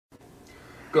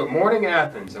Good morning,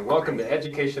 Athens, and welcome to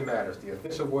Education Matters, the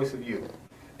official voice of youth.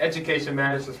 Education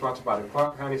Matters is sponsored by the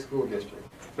Clark County School District,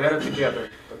 Better Together,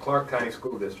 the Clark County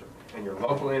School District, and your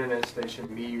local internet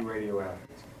station, MU Radio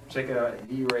Athens. Check it out at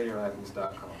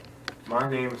MURadioAthens.com. My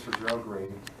name is Fadrell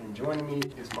Green, and joining me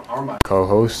are my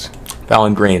co-hosts,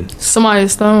 Fallon Green, Samaya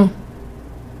Stone,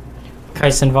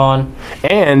 Kyson Vaughn,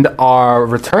 and our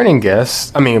returning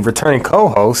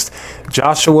co-host,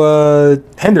 Joshua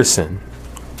Henderson.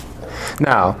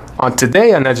 Now,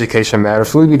 today on Education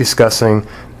Matters, we'll be discussing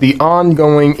the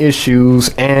ongoing issues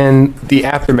and the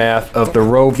aftermath of the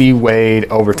Roe v. Wade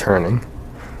overturning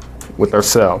with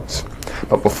ourselves.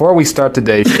 But before we start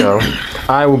today's show,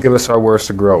 I will give us our words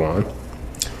to grow on.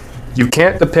 You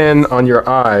can't depend on your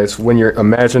eyes when your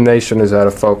imagination is out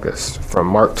of focus, from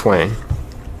Mark Twain.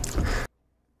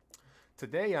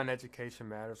 Today on Education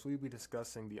Matters, we'll be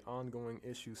discussing the ongoing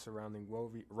issues surrounding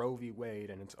Roe v. Wade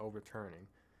and its overturning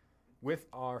with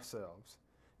ourselves.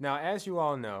 Now, as you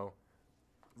all know,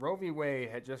 Roe v.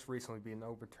 Wade had just recently been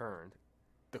overturned,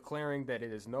 declaring that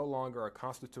it is no longer a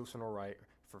constitutional right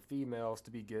for females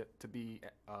to be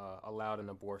allowed an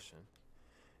abortion.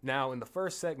 Now, in the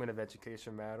first segment of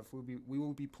Education Matters, we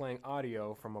will be playing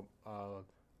audio from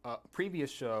a previous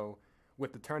show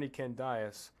with attorney Ken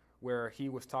Dias, where he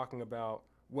was talking about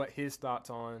what his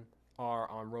thoughts are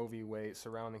on Roe v. Wade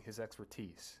surrounding his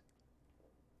expertise.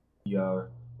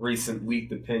 Recent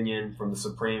leaked opinion from the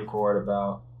Supreme Court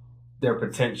about their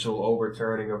potential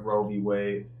overturning of Roe v.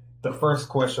 Wade. The first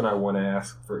question I want to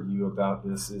ask for you about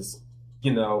this is,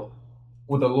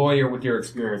 with a lawyer with your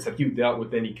experience, have you dealt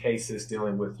with any cases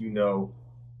dealing with,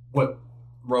 what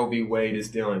Roe v. Wade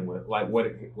is dealing with, like what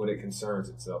it concerns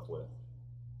itself with?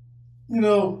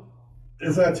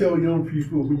 As I tell young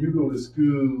people, when you go to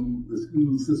school, the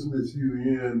school system that you're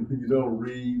in, when you don't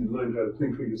read and learn how to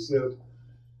think for yourself,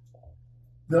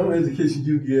 the only education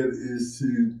you get is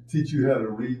to teach you how to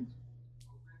read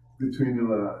between the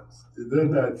lines. It does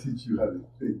not teach you how to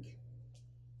think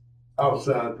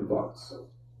outside the box.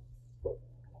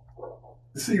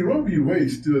 See, Roe v.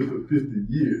 Wade stood for 50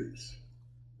 years.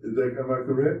 Am I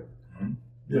correct? Mm-hmm.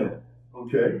 Yeah.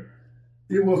 Okay.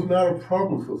 It was not a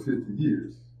problem for 50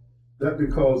 years. That's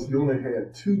because you only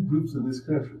had two groups in this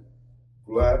country,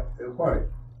 black and white.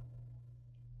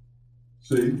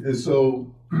 See, and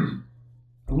so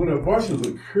when abortions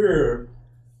occur,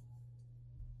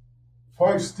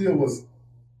 whites still was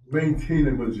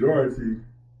maintaining majority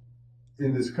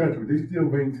in this country. They still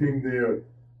maintain their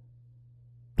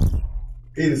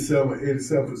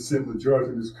 87%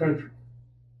 majority in this country.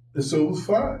 And so it was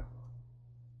fine.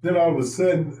 Then all of a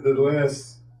sudden, in the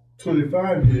last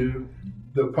 25 years,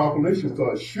 the population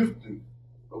started shifting,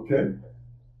 okay?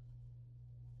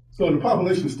 So the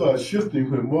population started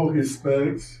shifting when more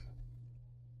Hispanics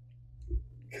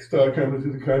started coming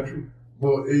to the country,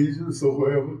 more Asians, so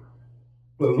whatever.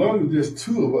 But as long as there's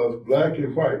two of us, black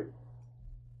and white,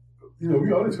 we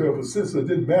only 12%, so it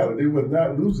didn't matter. They were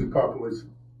not losing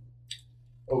population,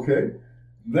 okay?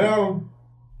 Now,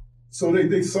 so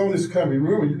they saw this coming.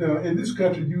 Remember, in this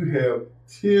country, you have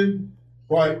 10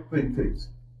 white think tanks.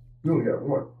 You only got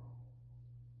one.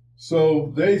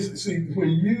 So they see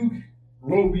when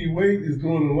Roe v. Wade is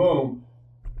going along,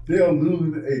 they are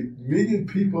losing 1 million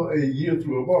people a year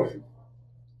through abortion.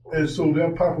 And so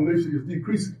their population is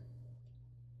decreasing.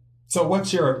 So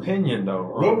what's your opinion, though?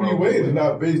 Roe v. Wade is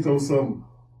not based on some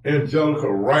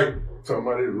angelical right,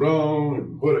 somebody wrong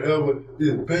and whatever.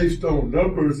 It's based on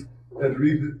numbers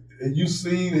and you've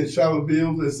seen in Charlotte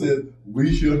bills that said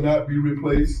we should not be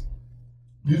replaced.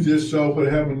 You just saw what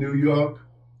happened in New York,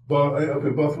 up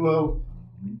in Buffalo.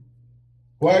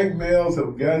 White males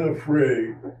have gotten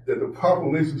afraid that the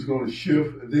population is going to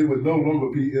shift and they would no longer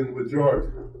be in the majority.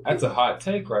 That's a hot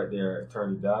take right there,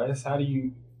 Attorney Dias. How do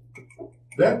you...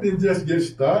 That didn't just get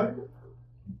started.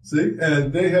 See,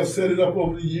 and they have set it up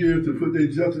over the years to put their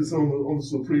justice on the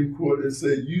Supreme Court and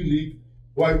say,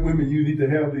 white women, you need to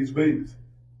have these babies.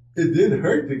 It didn't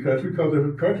hurt the country because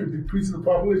the country decreased the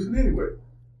population anyway.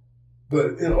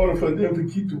 But in order for them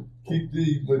to keep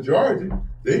the majority,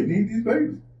 they need these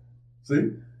babies.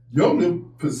 See, your little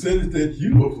percentage that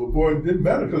you were born didn't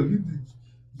matter because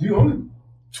you only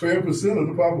 12% of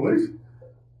the population.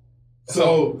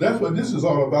 So that's what this is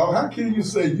all about. How can you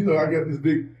say, I got this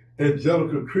big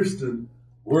evangelical Christian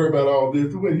worry about all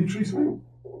this the way he treats me?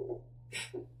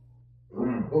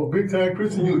 Oh, big time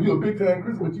Christian, you're a big time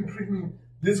Christian, but you treat me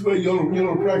this way. You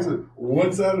don't practice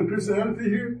one side of Christianity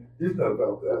here. It's not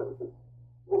about that.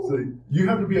 See, you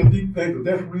have to be a deep thinker.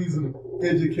 That's the reason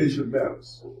education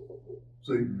matters.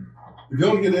 See, if you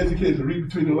don't get educated to read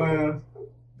between the lines,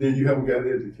 then you haven't got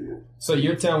educated. So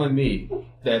you're telling me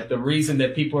that the reason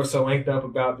that people are so amped up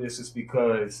about this is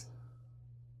because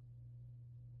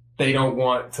they don't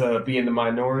want to be in the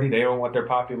minority. They don't want their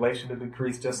population to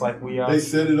decrease just like we are. They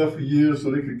set it up for years so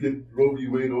they could get Roe v.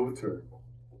 Wade overturned.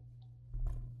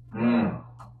 Mm.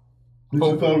 What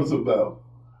you thought it was about?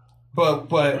 But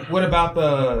what about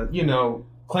the,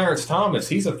 Clarence Thomas?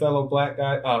 He's a fellow black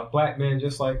guy, black man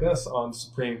just like us on the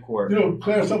Supreme Court.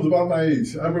 Clarence Thomas was about my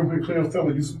age. I remember when Clarence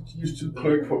Thomas used to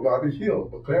clerk for Bobby Hill.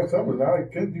 But Clarence Thomas now I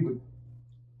can't even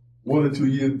 1 or 2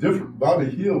 years different. Bobby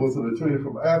Hill was an attorney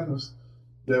from Athens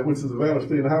that went to Savannah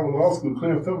State and Howard Law School.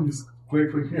 Clarence Thomas used to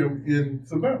clerk for him in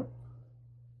Savannah.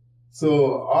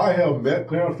 So I have met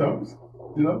Clarence Thomas,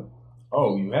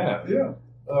 Oh, you have? Yeah.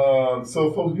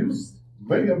 So folks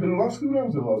may have been in law school when I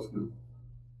was in law school,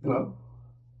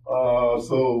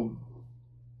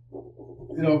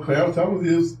 Clarence Thomas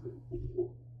is,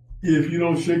 if you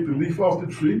don't shake the leaf off the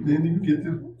tree, then you get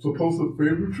the supposed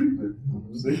favorable treatment.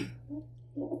 See?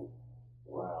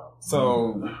 Wow.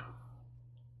 So,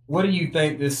 what do you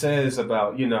think this says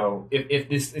about, if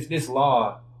this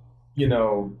law,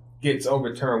 gets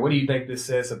overturned? What do you think this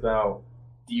says about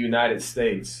the United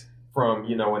States from,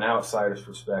 an outsider's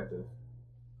perspective?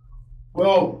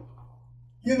 Well,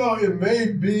 it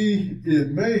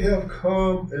may have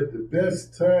come at the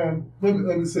best time.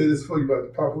 Let me say this for you about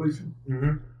the population.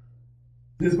 Mm-hmm.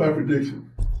 This is my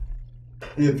prediction.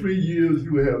 In 3 years,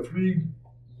 you will have 3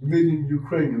 million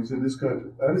Ukrainians in this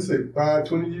country. I didn't say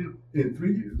 20 years, in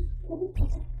 3 years.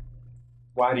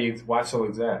 Why so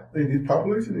exact? They need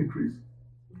population increase.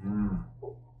 Mm.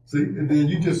 See, and then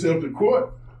you just set up the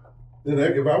court. Then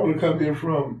if I would have come in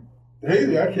from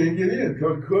Haiti, I can't get in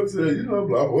because the court said,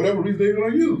 blah, whatever reason they're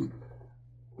going to use.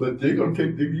 But they're going to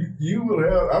take, you will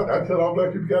have, I tell all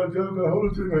black people got a job, got a hold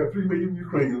of it, you're going to have 3 million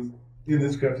Ukrainians in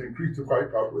this country, increase the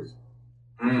white population.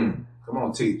 Come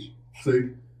on, teach. See?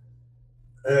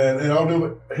 And all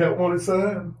them help wanted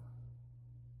sign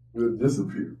will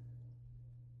disappear.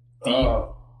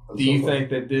 Do you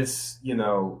think that this,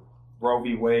 Roe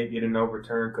v. Wade getting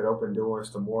overturned could open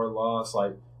doors to more laws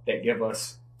like that give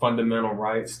us fundamental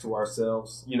rights to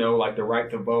ourselves? Like the right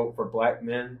to vote for black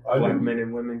men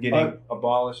and women getting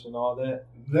abolished and all that?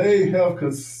 They have,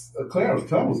 Clarence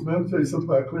Thomas, man, I'll tell you something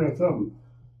about Clarence Thomas.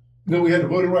 We had the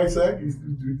Voting Rights Act,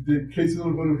 the cases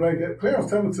on the Voting Rights Act.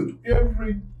 Clarence Thomas took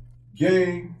every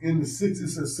gain in the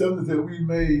 60s and 70s that we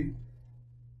made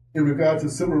in regard to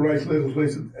civil rights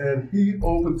legislation, and he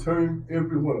overturned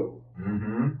every one of them.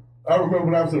 Mm-hmm. I remember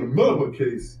when I was in a Milligan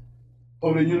case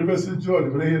over at the University of Georgia,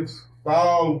 when they had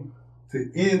filed to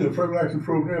end the affirmative action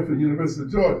program for the University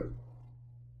of Georgia.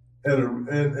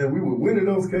 And we were winning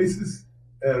those cases,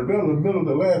 and around the middle of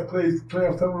the last case,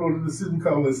 Clarence Thomas wrote a decision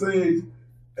called the Sage,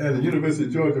 and the University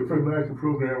of Georgia affirmative action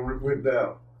program went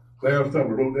down. Clarence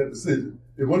Thomas wrote that decision.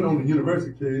 It wasn't on the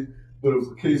university case, but it was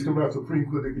a case coming out of the Supreme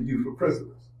Court they could use for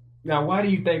precedence. Now, why do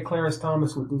you think Clarence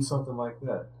Thomas would do something like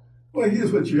that? Well,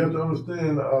 here's what you have to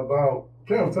understand about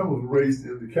Clarence Thomas was raised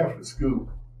in the Catholic school.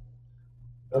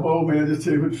 I'm an old man, just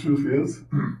tell you what the truth is.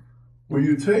 When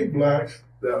you take blacks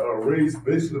that are raised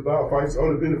basically about whites,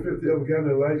 all the benefits they ever got in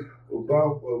their life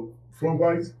from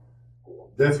whites,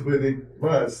 that's where their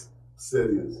mindset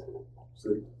is.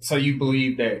 So you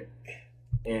believe that,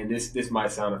 and this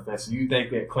might sound offensive, you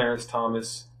think that Clarence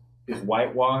Thomas is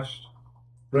whitewashed?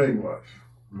 Brainwashed.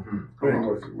 Mm-hmm.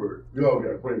 Brainwash is the word. We all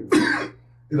got brainwashed.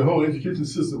 In the whole education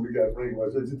system, we got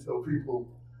brainwashed. I just tell people,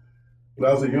 when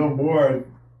I was a young boy,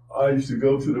 I used to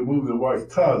go to the movie and watch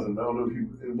Tarzan. I don't know if you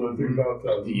want to think about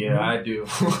Tarzan. Yeah, I do.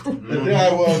 And there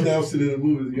I was now sitting in the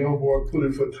movie as a young boy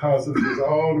pulling for Tarzan because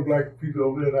all the black people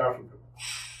over there in Africa.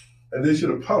 And they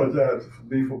should apologize for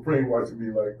me for brainwashing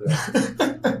me like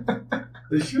that.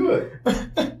 They should.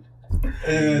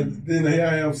 And then here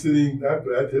I am sitting, I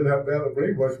tell you how bad a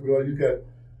brainwash we are. You got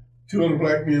 200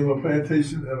 black men on a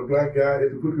plantation and a black guy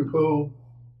at the whipping pole,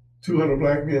 200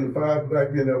 black men and 5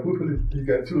 black men that are whipping it. You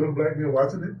got 200 black men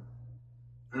watching it.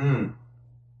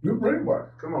 You're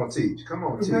brainwashed. Come on, teach. Come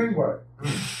on, You're teach.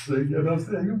 brainwashed. So you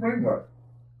understand? You're brainwashed.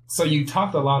 So you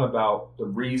talked a lot about the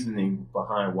reasoning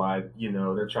behind why,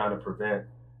 they're trying to prevent,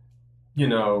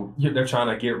 they're trying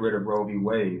to get rid of Roe v.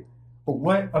 Wade. But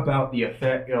what about the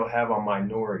effect it'll have on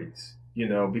minorities?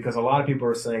 Because a lot of people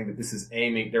are saying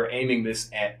that they're aiming this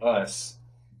at us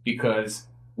because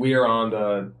we're on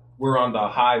the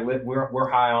high list, we're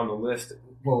high on the list.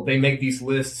 Well, they make these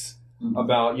lists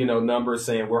about, numbers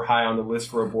saying we're high on the list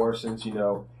for abortions,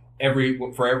 and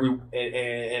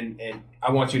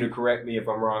I want you to correct me if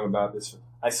I'm wrong about this.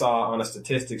 I saw on the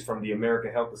statistics from the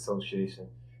American Health Association,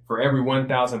 for every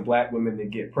 1,000 black women that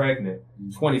get pregnant,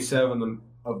 27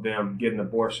 of them get an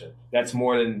abortion. That's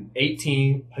more than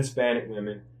 18 Hispanic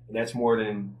women, and that's more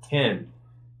than 10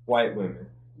 white women.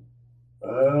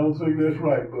 I don't think that's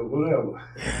right, but whatever.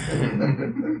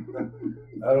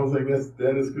 I don't think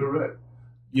that is correct.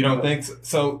 You don't think so?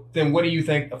 So then what do you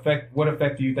think what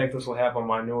effect do you think this will have on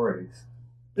minorities?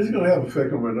 It's going to have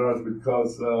effect on minorities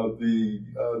because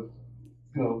young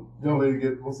lady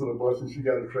get most of the abortions, she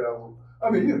got to travel. I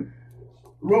mean,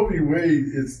 Roe v. Wade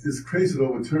is crazy to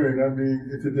overturn. I mean,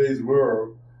 in today's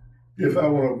world, if I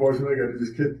want an abortion, I got to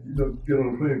just get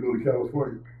on a plane and go to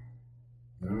California.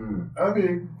 I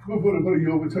mean, what are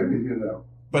you overturning here now?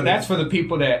 But that's for the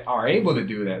people that are able to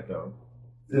do that, though.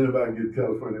 Anybody can get to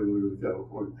California, they want to go to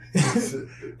California.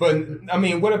 But, I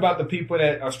mean, what about the people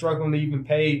that are struggling to even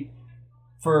pay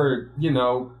for,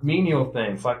 menial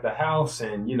things like the house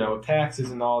and, taxes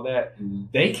and all that?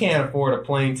 They can't afford a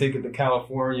plane ticket to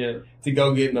California to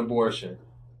go get an abortion.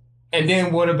 And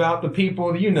then what about the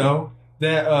people,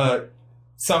 that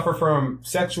suffer from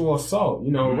sexual assault,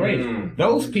 rape?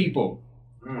 Those people,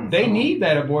 they need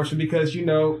that abortion because,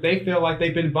 they feel like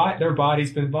their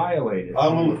body's been violated. I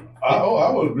will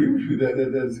agree with you that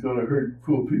it's going to hurt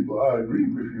poor people. I agree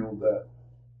with you on that.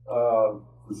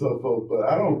 So forth, but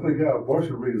I don't think our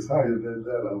abortion rate is higher than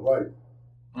that of white.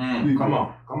 Come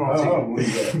on. I don't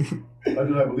believe that. I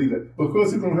do not believe that. But of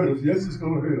course, it's going to hurt us. Yes, it's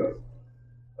going to hurt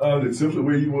us. The simple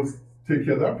way you want to take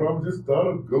care of that problem, just start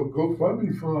a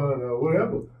GoFundMe fund or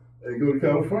whatever, and go to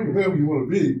California, wherever you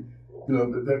want to be.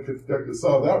 That could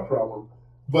solve that problem.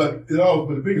 But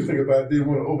the biggest thing about it, they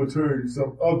want to overturn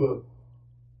some other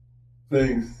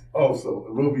things also.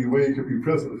 Roe v. Wade could be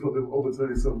precedent for them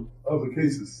overturning some other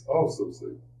cases also.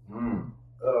 So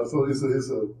it's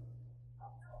a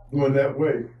going that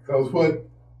way. Because what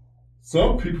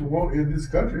some people want in this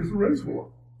country is a race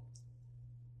war.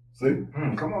 See?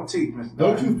 Come on, T. Mr.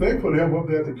 Don't you think for them up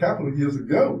there at the Capitol years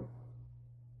ago,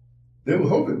 they were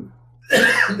hoping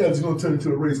that it's going to turn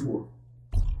into a race war.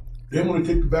 They want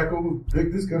to take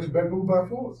this country back over by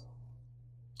force.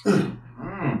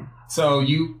 So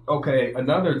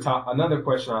another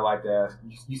question I like to ask.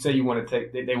 You say you want to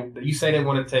take you say they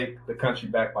want to take the country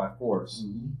back by force.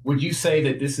 Would you say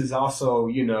that this is also,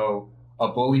 a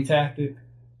bully tactic,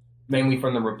 mainly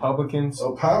from the Republicans?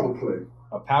 A power play.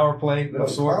 A power play of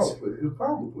sorts? It's a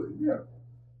power play, yeah.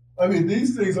 I mean,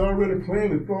 these things are already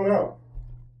planned and thought out.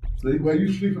 See, while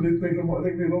you sleeping, they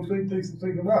don't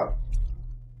think them out.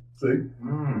 See?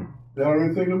 They're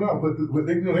already thinking them out, but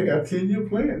they got a 10-year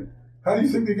plan. How do you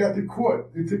think they got to court?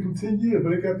 It took them 10 years,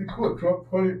 but they got to court. Trump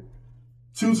appointed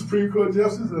 2 Supreme Court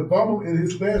justices, and Obama, in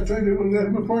his last term, they wouldn't let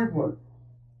him appoint one.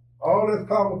 All that's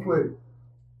power play.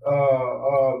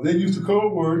 They used the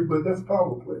code word, but that's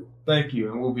power play. Thank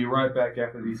you, and we'll be right back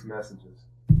after these messages.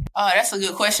 Oh, that's a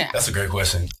good question. That's a great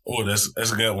question. Oh, that's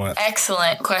a good one.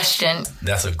 Excellent question.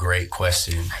 That's a great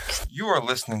question. You are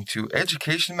listening to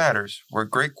Education Matters, where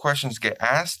great questions get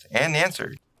asked and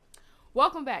answered.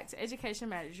 Welcome back to Education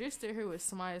Matters. You're still here with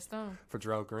Samaya Stone,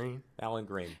 Fadrell Green, Alan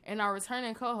Green, and our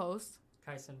returning co-host,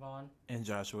 Kyson Vaughn, and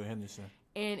Joshua Henderson.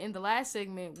 And in the last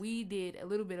segment, we did a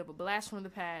little bit of a blast from the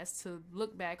past to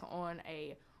look back on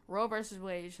a Roe versus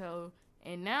Wade show.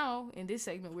 And now, in this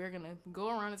segment, we're going to go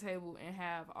around the table and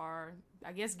have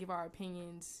give our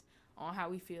opinions on how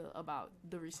we feel about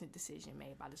the recent decision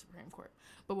made by the Supreme Court.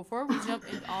 But before we jump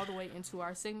all the way into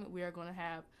our segment, we are going to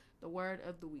have the word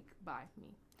of the week by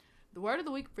me. The word of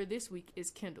the week for this week is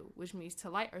kindle, which means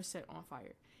to light or set on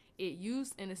fire. It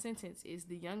used in a sentence is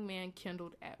the young man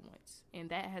kindled at once. And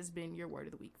that has been your word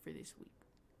of the week for this week.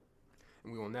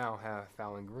 And we will now have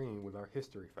Fallon Green with our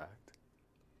history fact.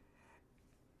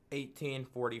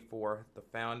 1844, the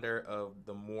founder of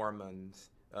the Mormons,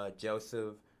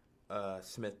 Joseph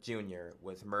Smith Jr.,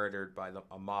 was murdered by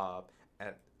a mob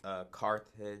at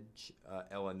Carthage,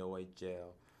 Illinois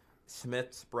jail.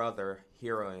 Smith's brother,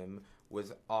 Hiram,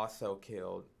 was also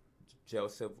killed.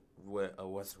 Joseph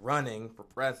was running for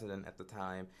president at the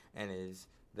time and is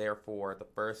therefore the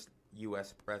first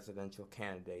U.S. presidential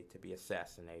candidate to be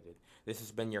assassinated. This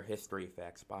has been your History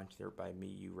Fact, sponsored by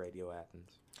MeU Radio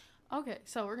Athens. Okay,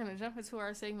 so we're going to jump into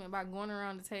our segment by going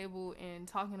around the table and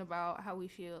talking about how we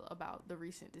feel about the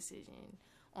recent decision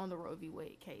on the Roe v.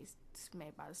 Wade case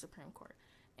made by the Supreme Court.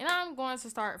 And I'm going to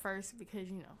start first because,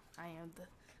 I am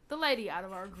the lady out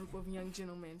of our group of young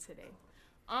gentlemen today.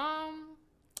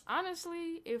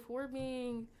 Honestly, if we're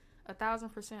being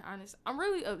 1,000% honest, I'm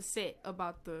really upset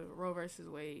about the Roe versus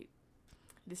Wade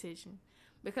decision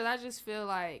because I just feel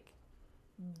like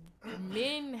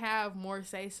men have more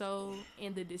say-so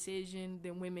in the decision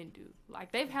than women do.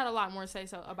 Like, they've had a lot more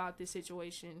say-so about this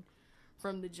situation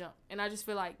from the jump. And I just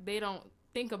feel like they don't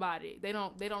think about it. They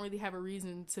don't really have a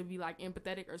reason to be like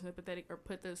empathetic or sympathetic or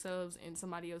put themselves in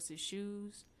somebody else's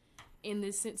shoes in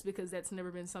this sense, because that's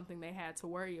never been something they had to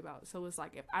worry about. So it's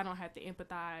like, if I don't have to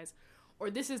empathize, or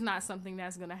this is not something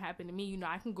that's going to happen to me, you know,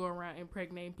 I can go around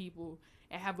impregnating people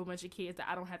and have a bunch of kids that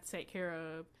I don't have to take care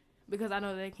of because I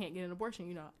know they can't get an abortion.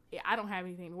 You know, I don't have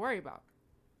anything to worry about.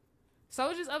 So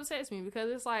it just upsets me because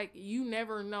it's like, you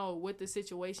never know what the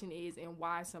situation is and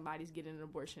why somebody's getting an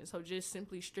abortion. So just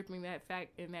simply stripping that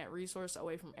fact and that resource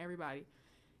away from everybody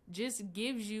just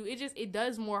gives you, it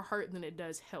does more hurt than it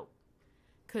does help.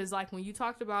 Because like when you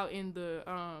talked about in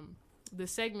the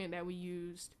segment that we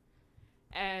used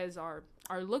as our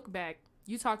look back,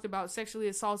 you talked about sexually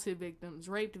assaulted victims,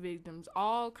 raped victims,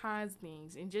 all kinds of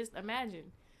things. And just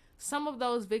imagine, some of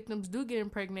those victims do get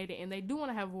impregnated and they do want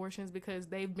to have abortions because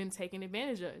they've been taken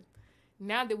advantage of.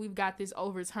 Now that we've got this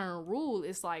overturned rule,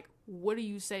 it's like, what do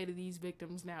you say to these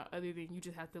victims now other than you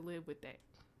just have to live with that?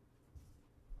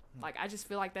 Like, I just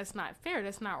feel like that's not fair.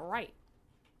 That's not right.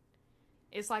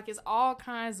 It's like, it's all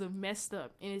kinds of messed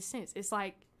up in a sense. It's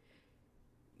like,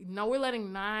 no, we're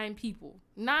letting 9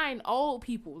 old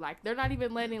people, like, they're not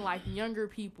even letting, like, younger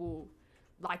people,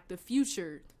 like, the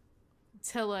future,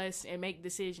 tell us and make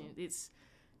decisions. It's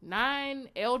 9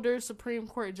 elder Supreme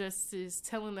Court justices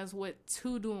telling us what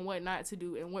to do and what not to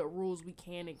do and what rules we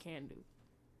can and can't do.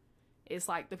 It's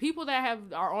like, the people that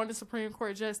are on the Supreme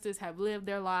Court justice have lived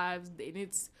their lives, and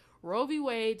it's Roe v.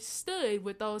 Wade stood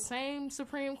with those same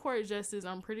Supreme Court justices,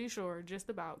 I'm pretty sure, just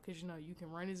about, because, you know, you can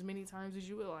run as many times as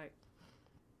you would like.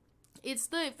 It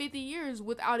stood 50 years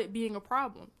without it being a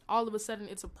problem. All of a sudden,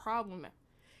 it's a problem now.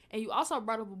 And you also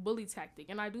brought up a bully tactic,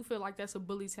 and I do feel like that's a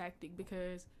bully tactic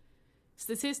because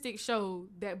statistics show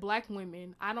that black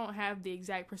women, I don't have the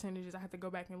exact percentages, I have to go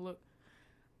back and look,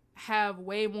 have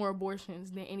way more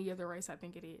abortions than any other race, I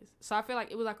think it is. So I feel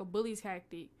like it was like a bully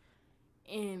tactic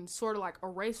and sort of like a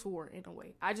race war in a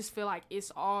way. I just feel like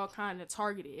it's all kind of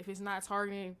targeted. If it's not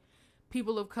targeting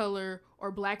people of color or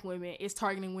black women, it's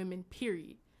targeting women,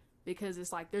 period. Because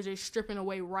it's like they're just stripping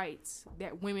away rights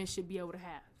that women should be able to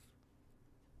have.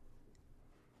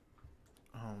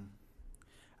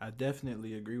 I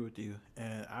definitely agree with you.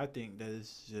 And I think that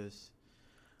it's just,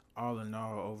 all in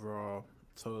all, overall,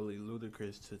 totally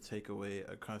ludicrous to take away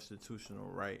a constitutional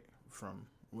right from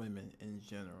women in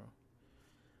general.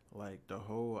 Like, the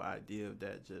whole idea of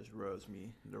that just rubs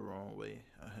me the wrong way,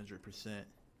 100%.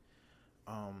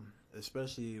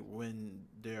 Especially when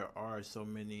there are so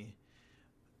many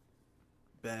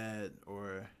bad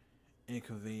or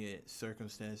inconvenient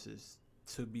circumstances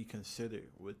to be considered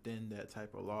within that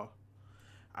type of law.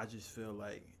 I just feel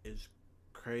like it's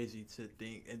crazy to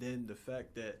think, and then the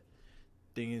fact that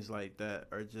things like that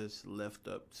are just left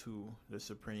up to the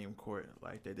Supreme Court,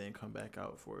 like they didn't come back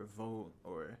out for a vote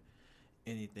or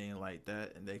anything like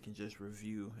that, and they can just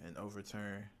review and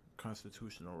overturn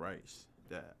constitutional rights.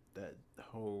 That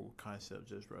whole concept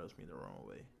just rubs me the wrong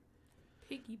way.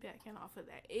 Piggybacking off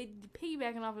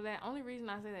of that, only reason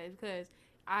I say that is because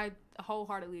I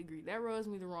wholeheartedly agree. That rubs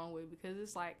me the wrong way because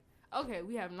it's like, okay,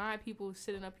 we have 9 people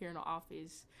sitting up here in the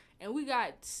office, and we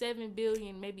got 7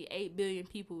 billion, maybe 8 billion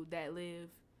people that live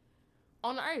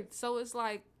on the earth. So it's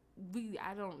like,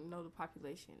 I don't know the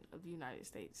population of the United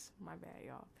States. My bad,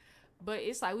 y'all. But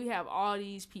it's like we have all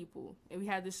these people, and we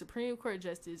have the Supreme Court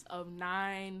justice of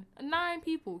 9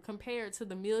 people compared to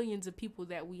the millions of people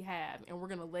that we have, and we're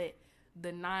going to let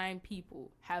the 9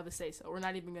 people have a say so. We're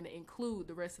not even going to include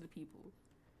the rest of the people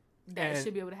that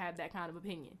should be able to have that kind of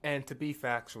opinion. And to be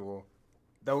factual,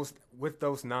 those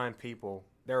 9 people,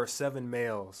 there are 7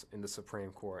 males in the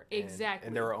Supreme Court. Exactly.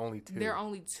 And there are only 2. There are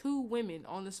only 2 women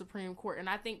on the Supreme Court, and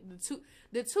I think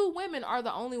the two women are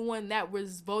the only one that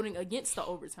was voting against the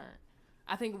overturn.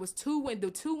 I think it was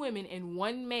the 2 women and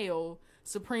 1 male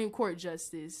Supreme Court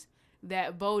justice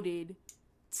that voted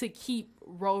to keep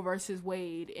Roe versus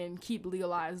Wade and keep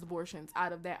legalized abortions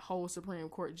out of that whole Supreme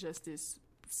Court justice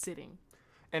sitting.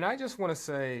 And I just want to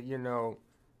say, you know,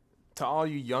 to all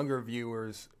you younger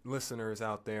viewers, listeners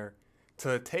out there,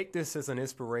 to take this as an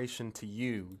inspiration to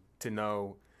you to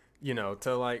know, you know,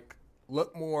 to like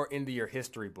look more into your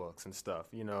history books and stuff,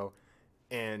 you know,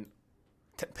 and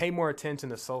pay more attention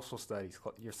to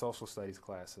your social studies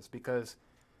classes, because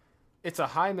it's a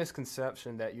high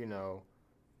misconception that, you know,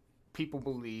 people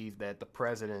believe that the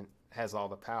president has all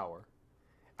the power.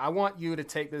 I want you to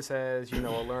take this as, you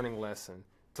know, a learning lesson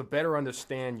to better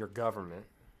understand your government,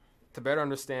 to better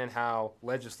understand how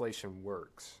legislation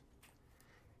works.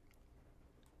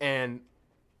 And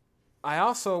I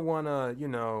also want to, you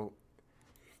know,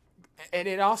 and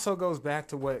it also goes back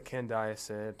to what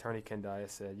Attorney Ken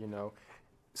Dias said, you know,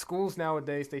 schools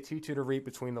nowadays, they teach you to read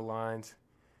between the lines.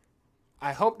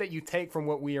 I hope that you take from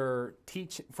what we are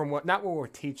teaching, not what we're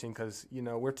teaching, because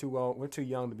we're too old, we're too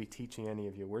young to be teaching any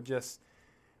of you.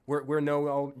 We're no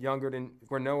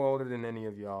older than any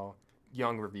of y'all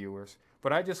young reviewers.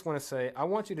 But I just want to say, I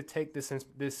want you to take this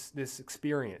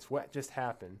experience, what just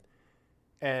happened,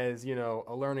 as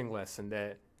a learning lesson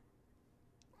that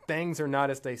things are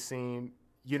not as they seem.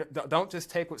 You don't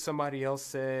just take what somebody else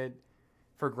said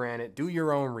for granted. Do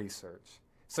your own research,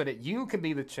 so that you can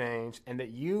be the change and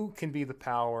that you can be the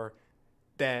power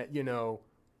that,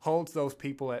 holds those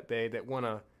people at bay that want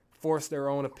to force their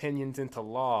own opinions into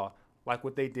law, like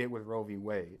what they did with Roe v.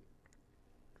 Wade.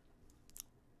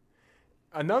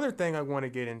 Another thing I want to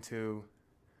get into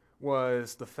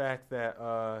was the fact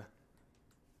that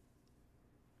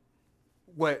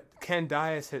what Ken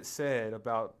Dias had said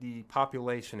about the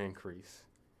population increase.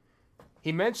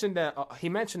 He mentioned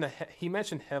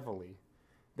heavily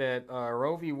that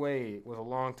Roe v. Wade was a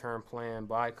long-term plan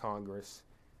by Congress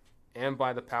and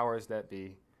by the powers that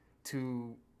be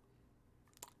to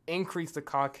increase the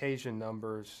Caucasian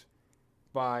numbers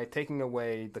by taking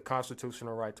away the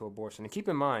constitutional right to abortion. And keep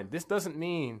in mind, this doesn't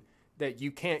mean that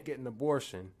you can't get an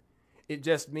abortion. It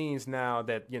just means now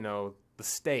that, the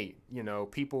state,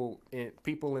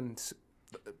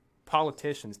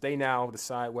 politicians, they now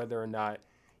decide whether or not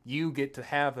you get to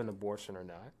have an abortion or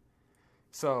not.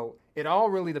 So it all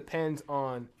really depends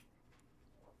on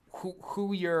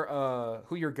who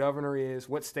your governor is,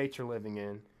 what state you're living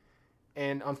in.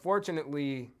 And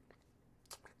unfortunately,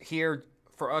 here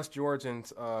for us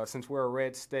Georgians, since we're a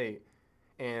red state,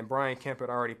 and Brian Kemp had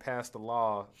already passed a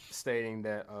law stating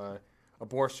that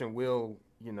abortion will,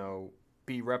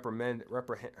 be reprimanded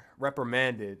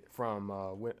from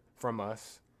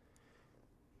us.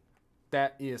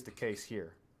 That is the case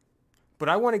here. But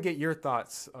I want to get your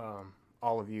thoughts,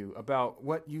 all of you, about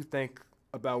what you think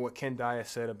about what Ken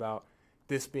Dias said about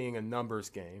this being a numbers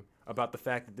game, about the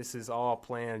fact that this is all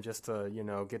planned just to,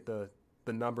 get the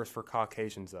numbers for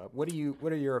Caucasians up. What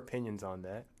are your opinions on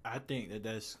that? I think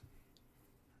that's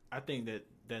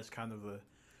kind of a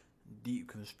deep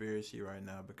conspiracy right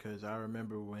now, because I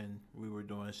remember when we were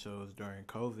doing shows during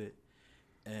COVID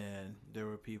and there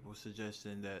were people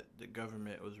suggesting that the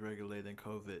government was regulating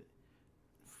COVID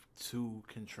to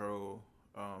control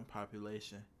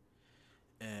population,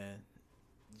 and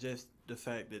just the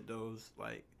fact that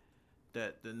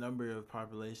that the number of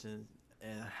population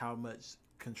and how much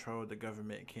control the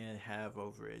government can have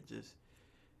over it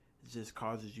just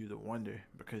causes you to wonder,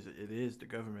 because it is the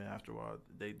government after all.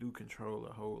 They do control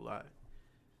a whole lot,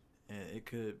 and it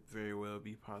could very well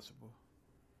be possible.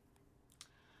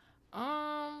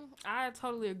 I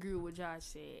totally agree with what Josh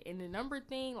said. And the number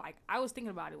thing, I was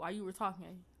thinking about it while you were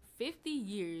talking. 50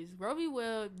 years, Roe v.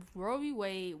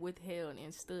 Wade withheld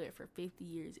and stood for 50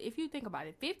 years. If you think about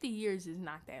it, 50 years is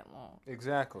not that long.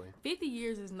 Exactly. 50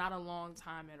 years is not a long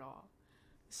time at all.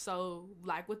 So,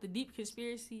 with the deep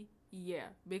conspiracy, yeah,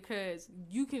 because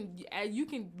you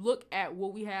can look at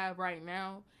what we have right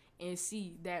now and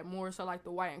see that more so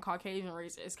the white and Caucasian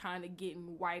race is kind of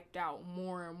getting wiped out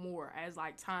more and more as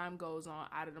time goes on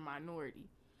out of the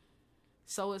minority.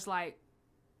 So it's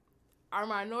our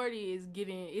minority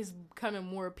is becoming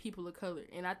more people of color,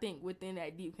 and I think within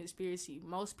that deep conspiracy,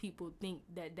 most people think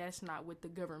that that's not what the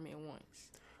government wants.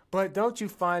 But don't you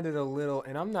find it a little,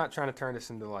 and I'm not trying to turn this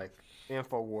into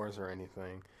InfoWars or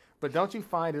anything, but don't you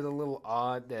find it a little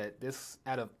odd that this,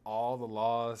 out of all the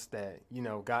laws that,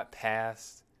 got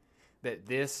passed, that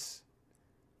this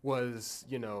was,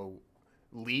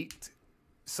 leaked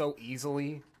so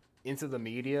easily into the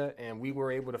media, and we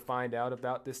were able to find out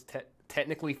about this,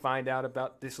 technically find out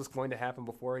about this was going to happen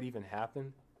before it even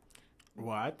happened?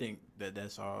 Well, I think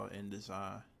that's all in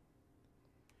design.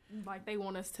 They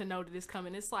want us to know that it's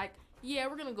coming. It's yeah,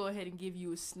 we're gonna go ahead and give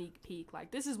you a sneak peek.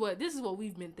 This is what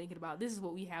we've been thinking about. This is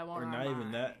what we have on our mind. Or not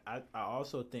even that. I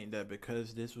also think that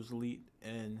because this was leaked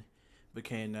and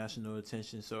became national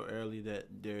attention so early, that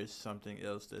there's something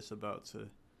else that's about to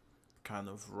kind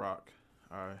of rock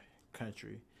our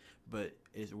country, but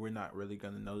we're not really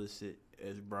gonna notice it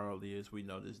as broadly as we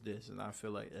notice this, and I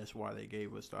feel like that's why they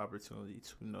gave us the opportunity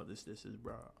to notice this as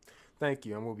broad. Thank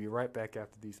you, and we'll be right back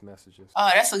after these messages.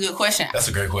 Oh, that's a good question. That's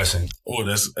a great question. Oh,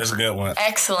 that's a good one.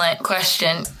 Excellent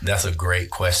question. That's a great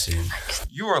question.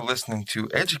 You are listening to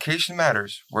Education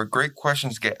Matters, where great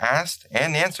questions get asked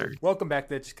and answered. Welcome back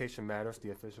to Education Matters,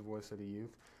 the official voice of the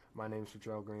youth. My name is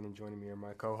Jarrell Green, and joining me are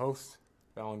my co-hosts,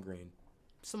 Fallon Green,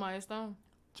 Samaya Stone,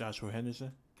 Joshua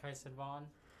Henderson, Kyson Vaughn.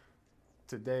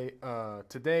 Today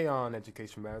on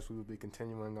Education Matters, we will be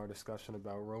continuing our discussion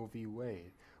about Roe v.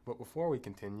 Wade. But before we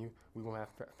continue, we will have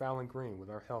Fallon Green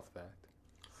with our health fact.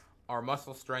 our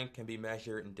muscle strength can be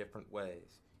measured in different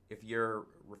ways. If you're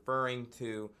referring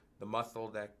to the muscle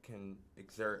that can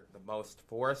exert the most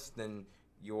force, then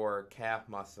your calf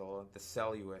muscle, the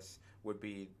soleus, would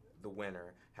be the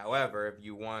winner. However, if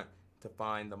you want to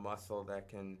find the muscle that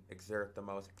can exert the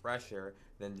most pressure,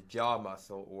 then the jaw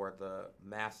muscle, or the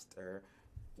master,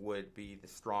 would be the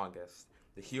strongest.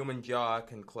 The human jaw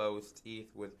can close teeth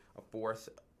with a force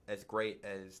as great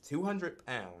as 200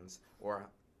 pounds or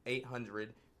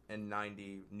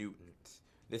 890 newtons.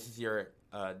 This is your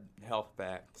health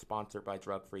fact, sponsored by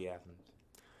Drug Free Athens.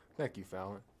 Thank you,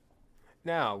 Fallon.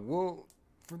 Now,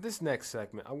 for this next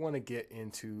segment, I want to get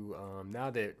into, now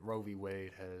that Roe v.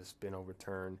 Wade has been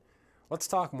overturned, let's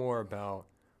talk more about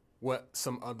what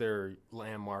other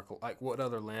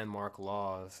landmark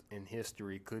laws in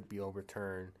history could be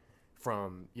overturned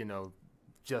from,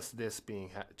 just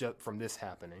from this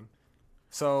happening.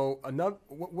 So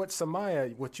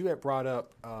Samaya, what you had brought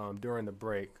up during the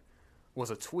break was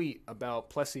a tweet about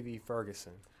Plessy v.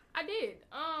 Ferguson. I did.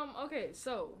 Okay,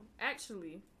 so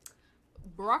actually,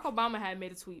 Barack Obama had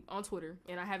made a tweet on Twitter,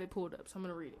 and I have it pulled up, so I'm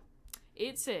going to read it.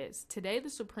 It says, today the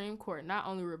Supreme Court not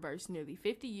only reversed nearly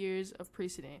 50 years of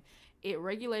precedent, it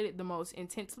regulated the most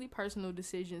intensely personal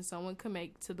decisions someone could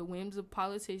make to the whims of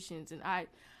politicians and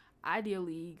idea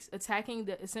leagues, attacking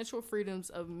the essential freedoms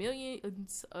of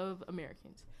millions of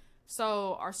Americans.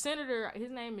 So our senator,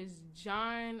 his name is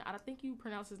John, I think you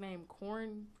pronounce his name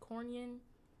Cornyn.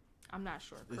 I'm not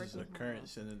sure. This is a current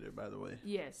senator, by the way.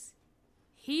 Yes.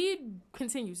 He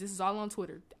continues, this is all on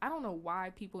Twitter. I don't know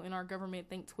why people in our government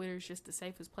think Twitter is just the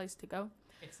safest place to go.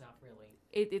 It's not really.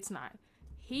 It's not.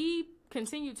 He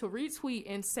continued to retweet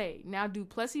and say, now do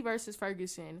Plessy versus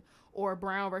Ferguson or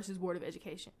Brown versus Board of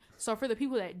Education. So for the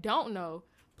people that don't know,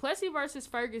 Plessy versus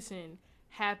Ferguson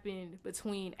happened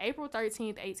between April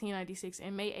 13th, 1896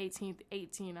 and May 18th,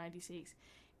 1896.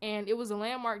 And it was a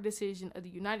landmark decision of the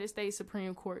United States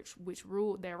Supreme Court, which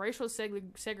ruled that racial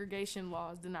segregation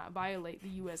laws did not violate the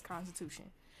U.S. Constitution,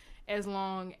 as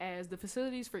long as the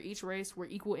facilities for each race were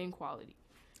equal in quality.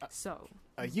 So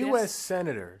a U.S.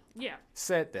 senator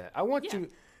said that. I want you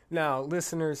now,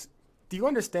 listeners. Do you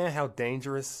understand how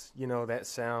dangerous that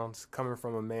sounds coming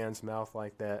from a man's mouth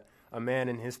like that? A man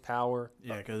in his power.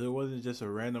 Yeah, because it wasn't just a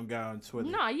random guy on Twitter.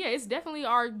 Nah, yeah, it's definitely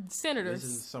our senators. This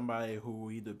is somebody who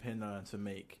we depend on to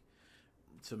make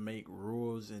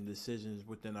rules and decisions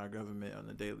within our government on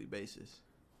a daily basis.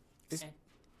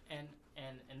 And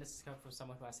this is coming from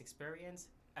someone who has experience.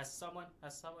 As someone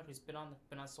who's been on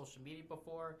social media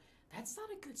before, that's not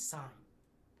a good sign.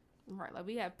 Right, like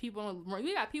we got people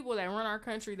that run our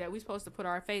country that we're supposed to put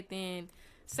our faith in,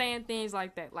 saying things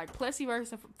like that. Like Plessy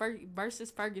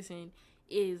versus Ferguson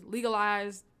is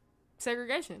legalized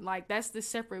segregation. Like that's the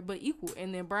separate but equal.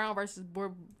 And then Brown versus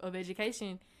Board of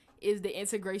Education is the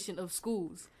integration of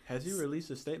schools. Has he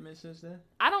released a statement since then?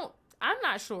 I'm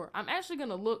not sure. I'm actually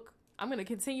gonna look. I'm gonna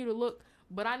continue to look.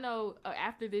 But I know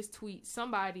after this tweet,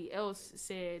 somebody else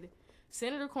said,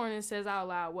 Senator Cornyn says out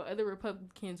loud what other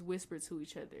Republicans whisper to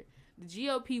each other. The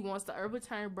GOP wants to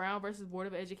overturn Brown versus Board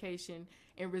of Education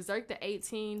and resort the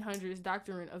 1800s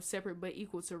doctrine of separate but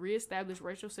equal to reestablish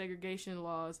racial segregation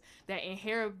laws that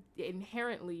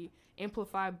inherently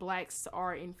imply blacks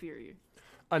are inferior.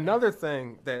 Another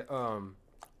thing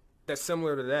that's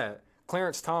similar to that,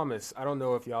 Clarence Thomas. I don't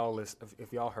know if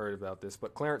y'all heard about this,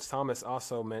 but Clarence Thomas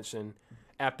also mentioned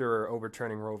after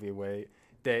overturning Roe v. Wade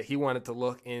that he wanted to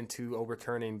look into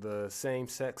overturning the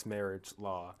same-sex marriage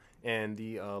law and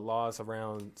the laws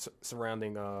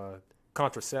surrounding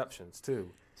contraceptions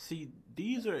too. See,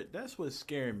 that's what's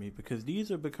scaring me, because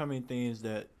these are becoming things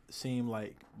that seem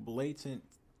like blatant,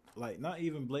 like not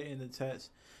even blatant attacks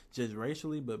just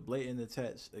racially, but blatant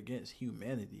attacks against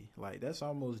humanity. Like that's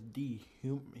almost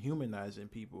dehumanizing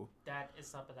people. That is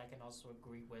something I can also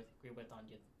agree with on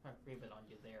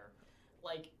you there.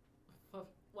 Like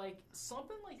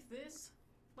something like this,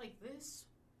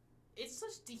 it's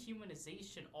such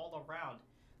dehumanization all around.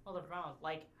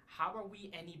 Like, how are we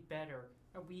any better?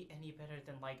 Are we any better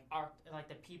than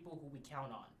the people who we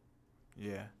count on?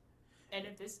 Yeah. And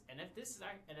if this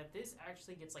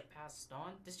actually gets passed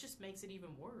on, this just makes it even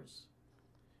worse.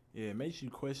 Yeah, it makes you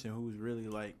question who's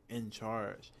really in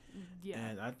charge. Yeah.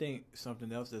 And I think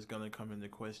something else that's gonna come into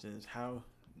question is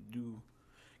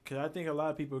because I think a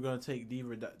lot of people are gonna take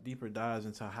deeper dives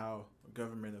into how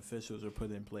government officials are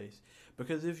put in place.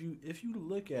 Because if you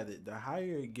look at it, the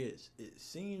higher it gets, it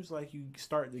seems like you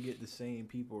start to get the same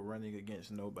people running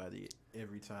against nobody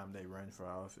every time they run for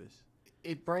office.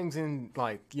 It brings in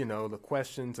the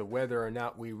questions of whether or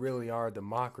not we really are a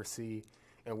democracy,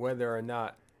 and whether or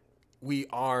not we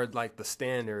are like the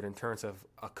standard in terms of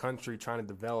a country trying to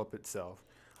develop itself.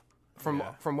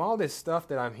 From all this stuff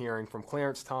that I'm hearing from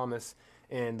Clarence Thomas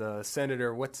and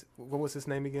Senator, what was his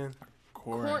name again?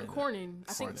 Cornyn.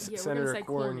 I think Senator we're gonna say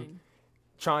Cornyn.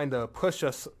 Trying to push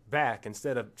us back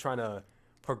instead of trying to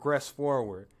progress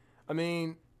forward. I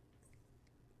mean,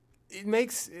 it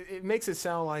makes it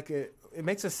sound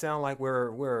like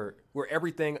we're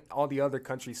everything all the other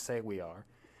countries say we are.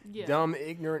 Yeah. Dumb,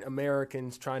 ignorant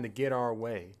Americans trying to get our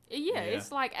way. Yeah,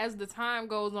 it's like as the time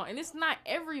goes on, and it's not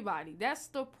everybody. That's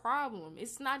the problem.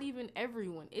 It's not even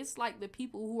everyone. It's like the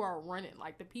people who are running,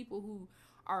 like the people who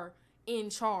are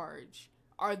in charge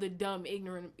are the dumb,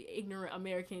 ignorant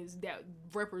Americans that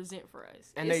represent for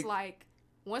us. And it's like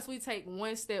once we take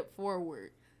one step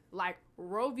forward, like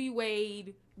Roe v.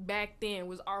 Wade back then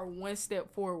was our one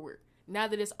step forward. Now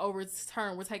that it's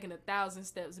overturned, we're taking 1,000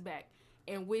 steps back.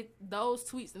 And with those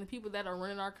tweets and the people that are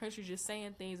running our country just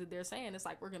saying things that they're saying, it's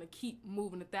like we're going to keep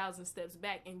moving 1,000 steps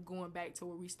back and going back to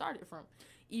where we started from.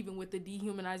 Even with the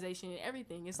dehumanization and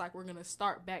everything, it's like we're going to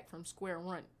start back from square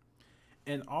one.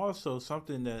 And also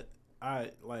something that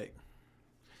I like,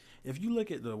 if you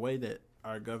look at the way that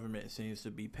our government seems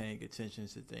to be paying attention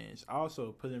to things,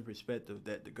 also put in perspective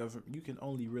that the government, you can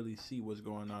only really see what's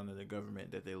going on in the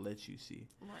government that they let you see.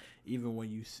 Right. Even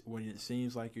when it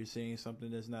seems like you're seeing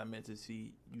something that's not meant to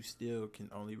see, you still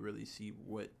can only really see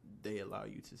what they allow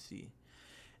you to see.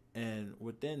 And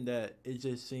within that, it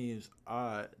just seems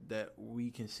odd that we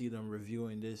can see them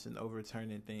reviewing this and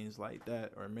overturning things like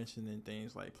that, or mentioning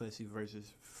things like Plessy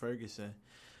versus Ferguson.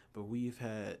 But we've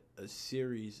had a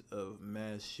series of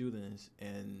mass shootings,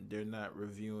 and they're not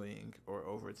reviewing or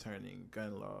overturning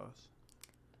gun laws.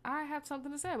 I have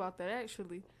something to say about that,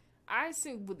 actually. I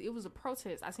seen it was a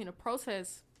protest. I seen a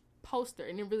protest poster,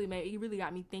 and it really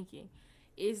got me thinking.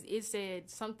 It said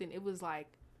something. It was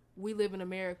like, we live in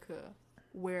America,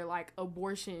 where like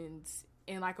abortions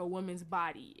and like a woman's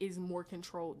body is more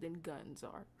controlled than guns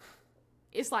are.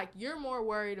 It's like you're more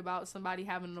worried about somebody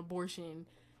having an abortion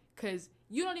because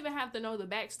you don't even have to know the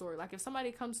backstory. Like if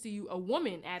somebody comes to you, a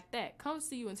woman at that, comes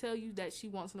to you and tell you that she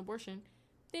wants an abortion,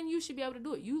 then you should be able to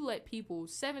do it. You let people,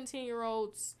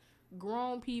 17-year-olds,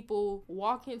 grown people,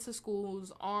 walk into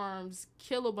schools, arms,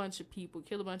 kill a bunch of people,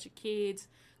 kill a bunch of kids,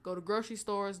 go to grocery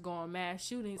stores, go on mass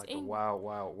shootings. Like the wild,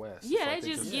 wild west. Yeah, they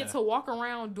just get to walk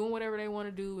around doing whatever they want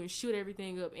to do and shoot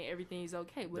everything up and everything's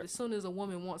okay. But as soon as a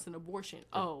woman wants an abortion,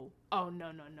 no,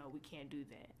 we can't do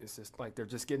that. It's just like they're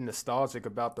just getting nostalgic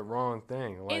about the wrong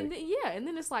thing. Like, and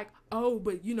then it's like, oh,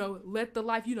 but let the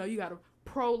life, you got to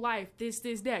pro-life, this,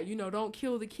 that, don't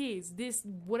kill the kids, this,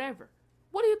 whatever.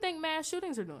 What do you think mass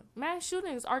shootings are doing? Mass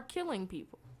shootings are killing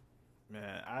people.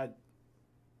 Man,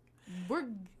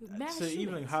 mass to shootings.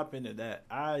 even hop into that,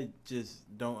 I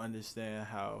just don't understand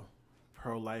how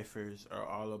pro-lifers are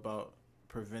all about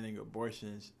preventing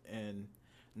abortions and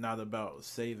not about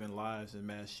saving lives in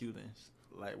mass shootings.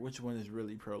 Like, which one is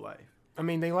really pro-life? I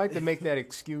mean, they like to make that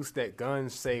excuse that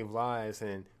guns save lives,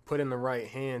 and put in the right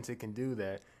hands, it can do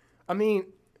that. I mean,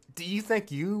 do you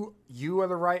think you are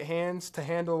the right hands to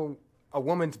handle a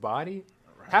woman's body?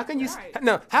 Right. How can you say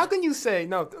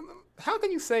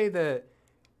that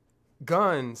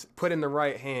guns put in the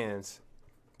right hands?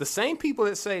 The same people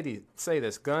that say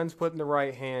this, guns put in the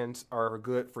right hands are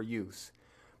good for use.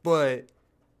 But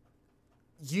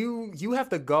you have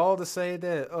the gall to say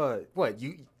that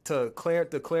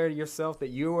declare to yourself that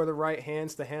you are the right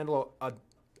hands to handle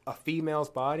a female's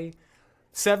body?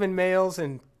 7 males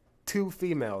and 2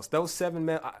 females. Those seven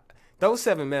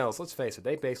males, let's face it,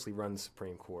 they basically run the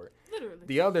Supreme Court. Literally.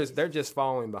 The others, they're just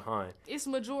following behind. It's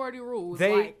majority rules.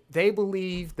 They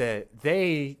believe that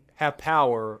they have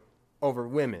power over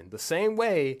women the same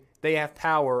way they have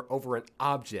power over an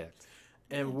object.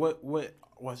 And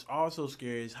what's also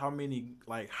scary is how many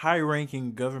like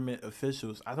high-ranking government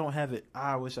officials. I don't have it.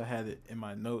 I wish I had it in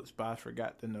my notes, but I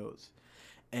forgot the notes.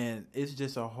 And it's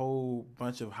just a whole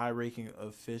bunch of high-ranking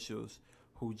officials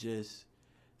who just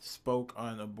spoke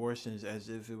on abortions as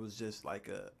if it was just like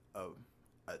I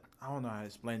don't know how to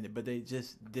explain it, but they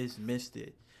just dismissed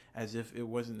it as if it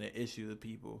wasn't an issue to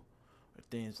people or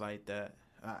things like that.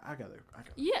 I gotta.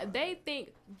 Yeah, they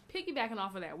think, piggybacking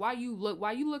off of that, while you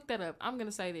look that up, I'm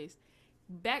gonna say this.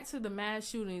 Back to the mass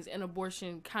shootings and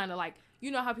abortion, kind of like,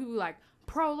 how people like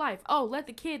pro-life, oh, let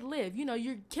the kid live,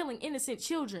 you're killing innocent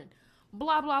children,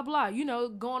 blah blah blah,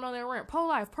 going on that rant,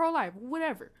 pro-life,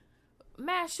 whatever.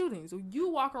 Mass shootings, you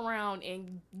walk around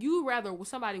and you rather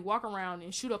somebody walk around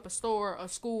and shoot up a store, a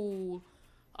school,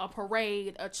 a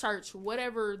parade, a church,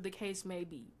 whatever the case may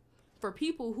be. For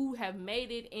people who have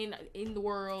made it in the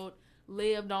world,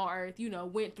 lived on Earth,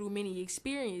 went through many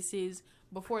experiences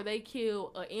before they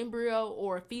kill an embryo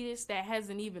or a fetus that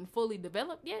hasn't even fully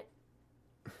developed yet?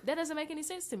 That doesn't make any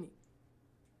sense to me.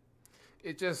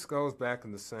 It just goes back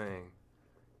into saying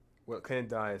what Ken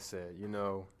Dias said.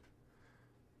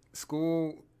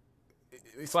 School.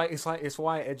 It's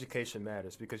why education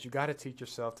matters, because you got to teach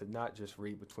yourself to not just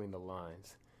read between the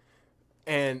lines.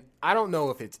 And I don't know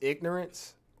if it's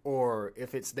ignorance or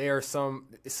if it's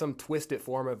some twisted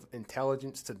form of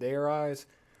intelligence to their eyes,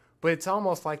 but it's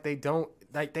almost like they do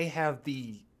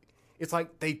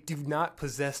not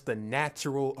possess the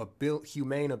natural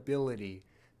humane ability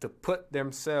to put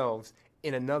themselves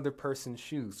in another person's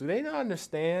shoes. Do they not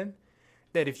understand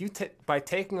that if you by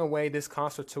taking away this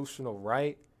constitutional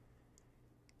right,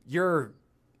 you're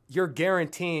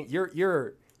guaranteeing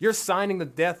you're signing the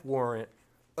death warrant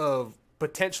of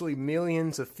potentially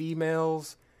millions of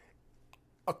females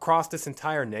across this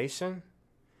entire nation?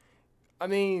 I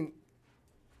mean,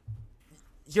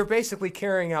 you're basically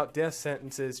carrying out death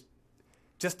sentences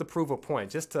just to prove a point,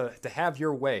 just to have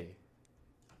your way.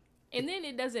 And then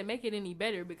it doesn't make it any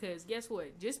better, because guess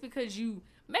what? Just because you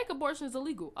make abortions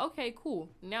illegal, okay, cool.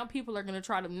 Now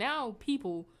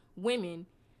women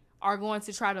are going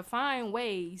to try to find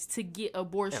ways to get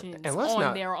abortions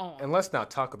on their own. And let's not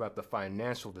talk about the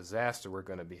financial disaster we're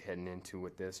going to be heading into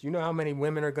with this. You know how many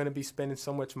women are going to be spending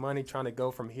so much money trying to go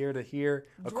from here to here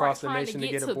across the nation to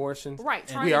get abortions?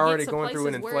 Right. We already going through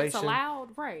an inflation. It's allowed,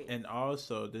 right. And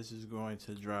also, this is going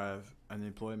to drive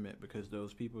unemployment, because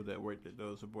those people that work at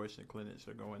those abortion clinics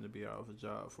are going to be out of a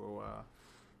job for a while.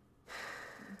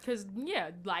 Because,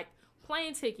 like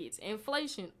plane tickets,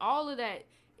 inflation, all of that.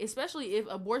 Especially if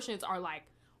abortions are like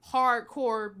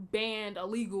hardcore banned,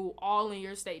 illegal, all in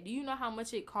your state. Do you know how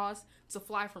much it costs to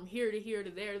fly from here to here to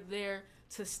there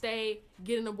to stay,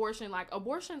 get an abortion? Like,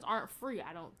 abortions aren't free,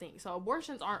 I don't think. So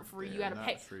abortions aren't free. You gotta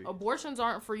pay. Abortions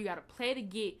aren't free. You gotta pay to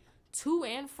get to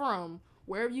and from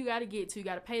wherever you gotta get to. You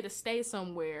gotta pay to stay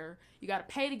somewhere. You gotta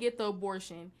pay to get the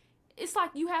abortion. It's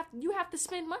like you have to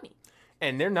spend money.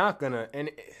 And they're not gonna.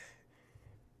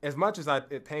 As much as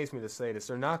it pains me to say this,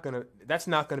 that's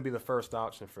not gonna be the first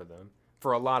option for them.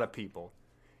 For a lot of people,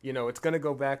 it's gonna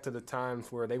go back to the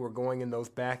times where they were going in those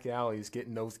back alleys,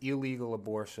 getting those illegal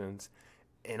abortions,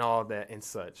 and all that and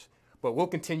such. But we'll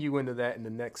continue into that in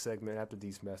the next segment after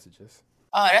these messages.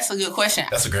 Oh, that's a good question.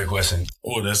 That's a great question.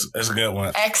 Oh, that's a good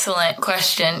one. Excellent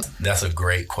question. That's a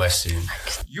great question.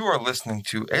 You are listening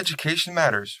to Education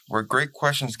Matters, where great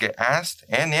questions get asked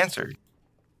and answered.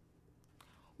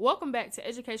 Welcome back to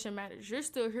Education Matters. You're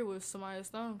still here with Samaya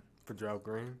Stone, Fadrell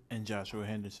Green, and Joshua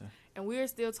Henderson. And we are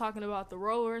still talking about the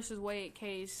Roe versus Wade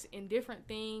case and different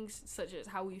things, such as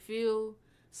how we feel,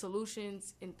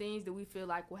 solutions, and things that we feel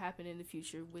like will happen in the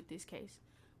future with this case.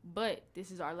 But this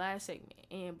is our last segment.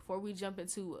 And before we jump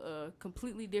into a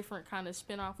completely different kind of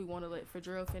spinoff, we want to let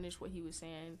Fadrell finish what he was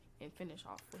saying and finish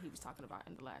off what he was talking about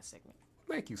in the last segment.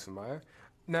 Thank you, Samaya.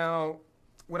 Now,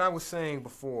 what I was saying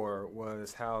before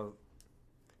was how,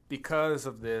 because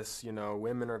of this,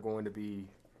 women are going to be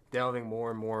delving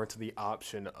more and more into the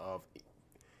option of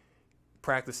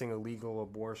practicing illegal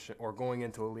abortion or going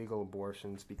into illegal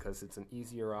abortions, because it's an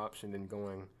easier option than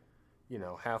going,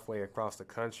 halfway across the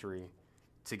country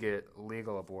to get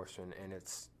legal abortion. And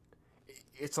it's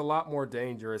a lot more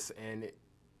dangerous, and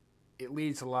it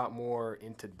leads a lot more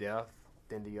into death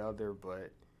than the other.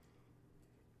 But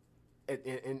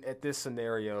at this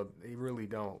scenario, they really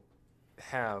don't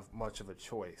have much of a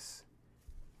choice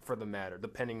for the matter,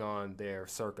 depending on their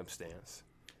circumstance.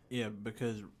 Yeah,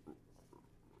 because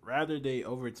rather they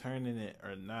overturning it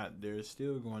or not, there's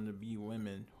still going to be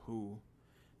women who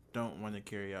don't want to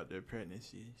carry out their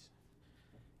pregnancies.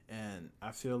 And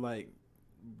I feel like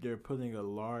they're putting a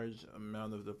large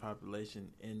amount of the population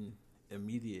in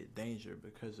immediate danger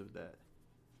because of that.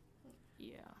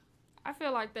 Yeah, I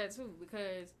feel like that too,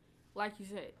 because like you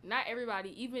said, not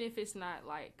everybody, even if it's not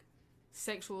like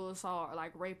sexual assault or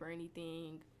like rape or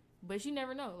anything, but you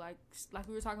never know. Like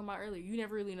we were talking about earlier, you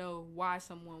never really know why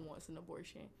someone wants an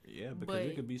abortion. Yeah, because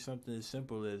it could be something as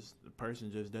simple as the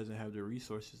person just doesn't have the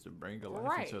resources to bring a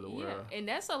life into the world. And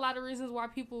that's a lot of reasons why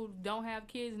people don't have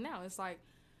kids now. It's like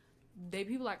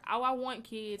people like, oh, I want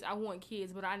kids,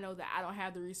 but I know that I don't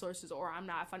have the resources, or I'm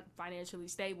not financially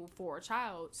stable for a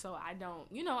child, so I don't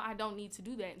need to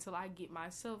do that until I get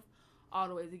myself all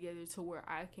the way together to where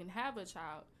I can have a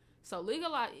child. So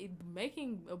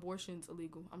making abortions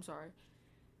illegal,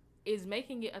 is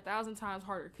making it 1,000 times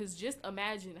harder. Because just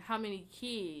imagine how many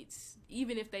kids,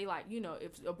 even if they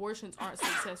if abortions aren't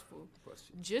successful,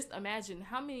 just imagine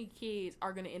how many kids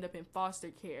are going to end up in foster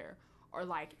care or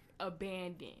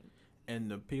abandoned. And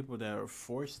the people that are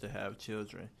forced to have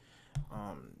children,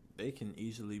 they can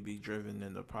easily be driven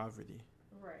into poverty.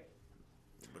 Right.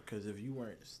 Because if you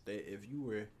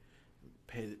were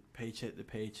paycheck to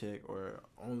paycheck or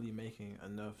only making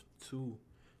enough to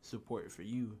support for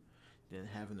you, then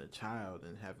having a child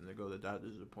and having to go to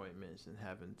doctor's appointments and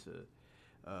having to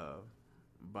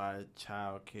buy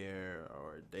child care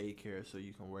or daycare so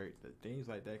you can work, things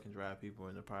like that can drive people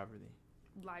into poverty.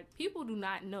 Like, people do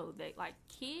not know that, like,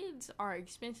 kids are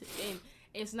expensive, and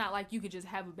it's not like you could just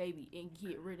have a baby and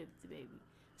get rid of the baby.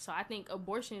 So I think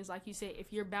abortion is, like you said,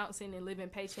 if you're bouncing and living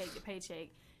paycheck to paycheck,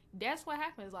 that's what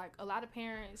happens. Like, a lot of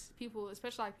parents, people,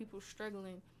 especially like people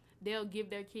struggling, they'll give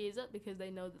their kids up because they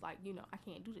know that, like, you know, I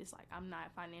can't do this. Like, I'm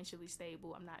not financially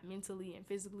stable. I'm not mentally and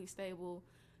physically stable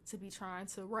to be trying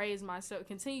to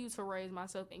continue to raise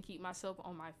myself and keep myself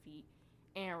on my feet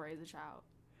and raise a child.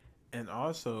 And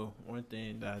also, one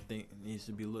thing that I think needs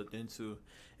to be looked into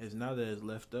is now that it's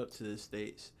left up to the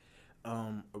states,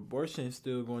 abortion is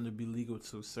still going to be legal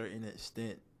to a certain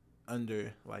extent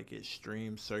under, like,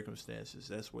 extreme circumstances.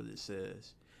 That's what it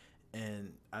says.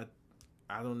 And I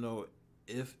don't know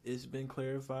if it's been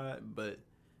clarified, but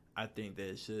I think that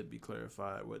it should be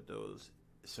clarified what those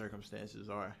circumstances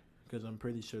are. Because I'm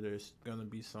pretty sure there's going to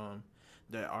be some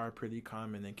that are pretty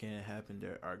common and can happen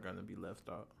that are going to be left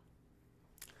out.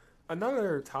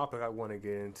 Another topic I want to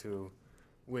get into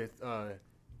with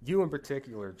you in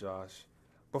particular, Josh.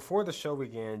 Before the show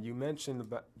began, you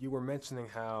were mentioning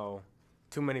how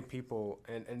too many people,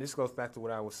 and this goes back to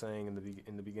what I was saying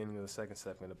in the beginning of the second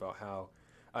segment about how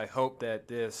I hope that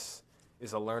this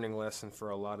is a learning lesson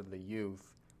for a lot of the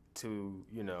youth to,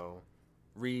 you know,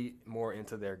 read more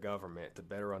into their government to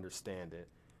better understand it.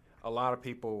 A lot of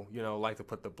people, you know, like to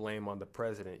put the blame on the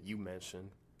president, you mentioned,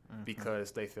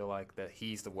 because they feel like that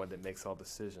he's the one that makes all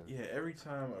decisions. Yeah, every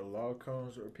time a law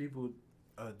comes or people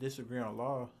disagree on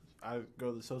law, I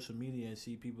go to social media and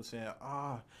see people saying,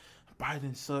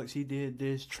 Biden sucks, he did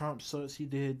this, Trump sucks, he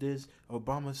did this,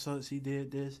 Obama sucks, he did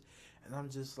this. And I'm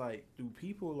just like, do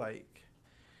people, like,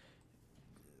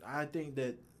 I think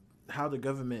that how the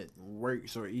government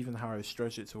works or even how it's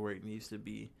structured to work needs to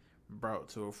be brought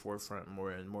to a forefront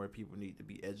more, and more people need to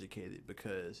be educated,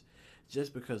 because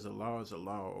just because a law is a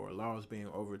law or a law is being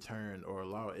overturned or a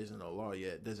law isn't a law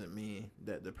yet doesn't mean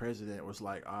that the president was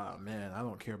like, man, I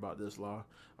don't care about this law,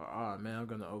 or man, I'm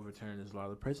going to overturn this law.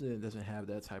 The president doesn't have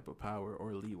that type of power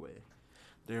or leeway.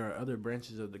 There are other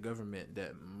branches of the government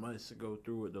that must go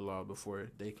through with the law before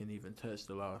they can even touch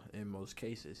the law in most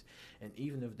cases. And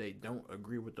even if they don't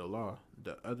agree with the law,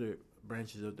 the other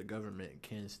branches of the government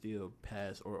can still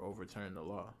pass or overturn the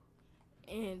law.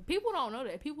 And people don't know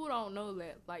that. People don't know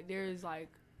that, like, there's, like,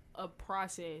 a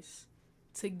process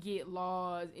to get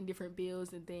laws and different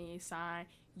bills and things signed.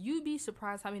 You'd be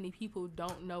surprised how many people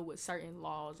don't know what certain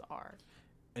laws are.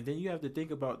 And then you have to think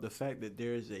about the fact that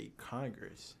there's a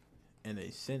Congress and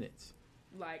a Senate.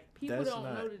 Like, people don't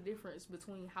know the difference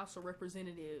between House of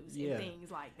Representatives and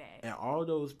things like that. And all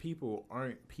those people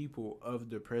aren't people of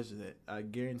the president. I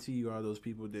guarantee you all those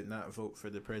people did not vote for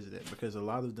the president, because a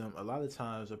lot of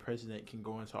times a president can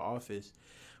go into office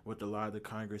with a lot of the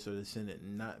Congress or the Senate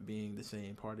not being the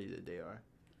same party that they are.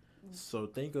 So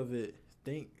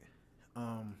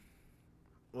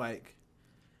like,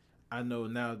 I know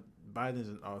now Biden's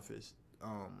in office.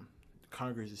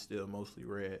 Congress is still mostly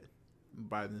red.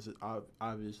 Biden's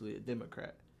obviously a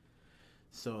Democrat.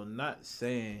 So not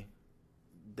saying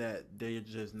that they're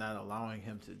just not allowing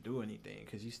him to do anything,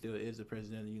 because he still is the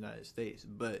president of the United States.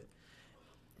 But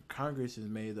Congress is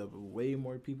made up of way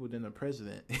more people than the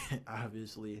president,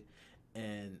 obviously.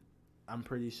 And I'm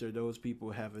pretty sure those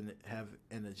people have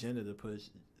an agenda to push,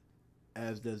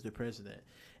 as does the president.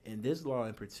 And this law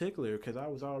in particular, because I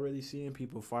was already seeing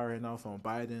people firing off on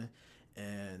Biden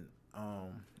and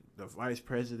the vice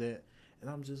president. And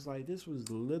I'm just like, this was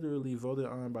literally voted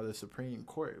on by the Supreme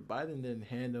Court. Biden didn't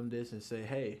hand them this and say,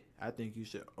 hey, I think you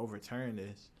should overturn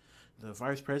this. The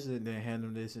vice president didn't hand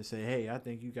them this and say, hey, I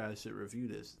think you guys should review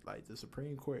this. Like, the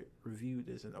Supreme Court reviewed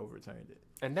this and overturned it.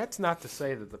 And that's not to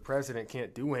say that the president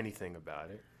can't do anything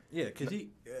about it. Yeah, because he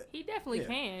definitely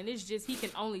can. It's just he can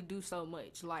only do so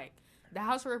much. Like, the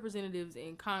House of Representatives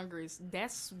in Congress,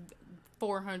 that's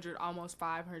 400, almost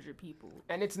 500 people.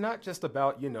 And it's not just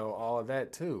about, you know, all of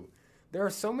that, too. There are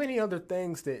so many other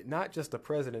things that not just the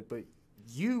president, but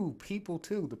you people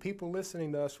too, the people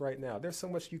listening to us right now, there's so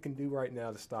much you can do right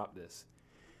now to stop this.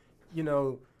 You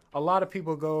know, a lot of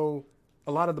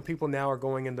the people now are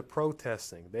going into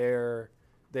protesting. They're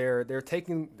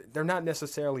not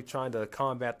necessarily trying to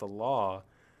combat the law,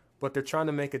 but they're trying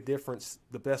to make a difference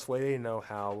the best way they know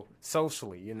how,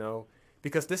 socially, you know,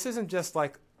 because this isn't just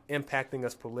like impacting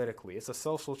us politically. It's a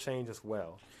social change as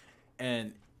well.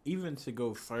 And even to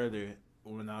go further,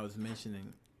 when I was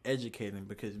mentioning educating,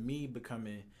 because me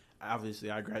becoming,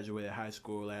 obviously I graduated high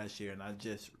school last year, and I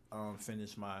just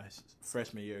finished my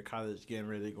freshman year of college, getting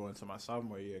ready to go into my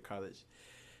sophomore year of college.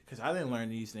 Because I didn't learn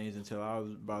these things until I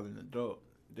was about an adult.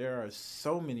 There are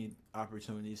so many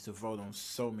opportunities to vote on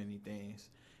so many things.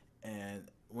 And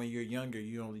when you're younger,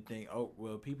 you only think, oh,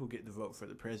 well, people get to vote for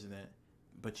the president.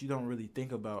 But you don't really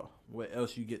think about what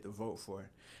else you get to vote for.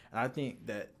 And I think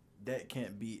that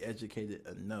can't be educated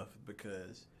enough,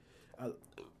 because a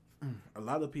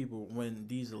lot of people, when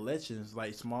these elections,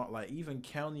 like small, like even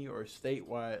county or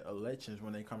statewide elections,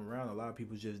 when they come around, a lot of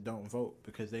people just don't vote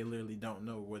because they literally don't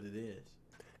know what it is.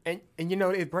 And you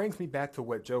know, it brings me back to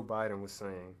what Joe Biden was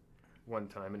saying one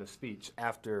time in a speech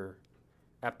after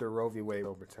Roe v. Wade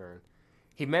overturned.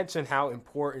 He mentioned how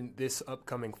important this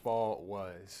upcoming fall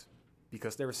was,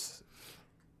 because there's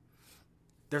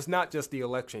not just the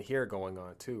election here going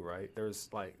on too, right? There's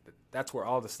like, that's where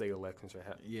all the state elections are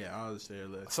happening. Yeah, all the state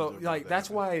elections. So like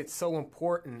that's why it's so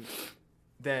important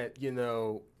that, you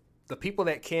know, the people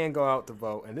that can go out to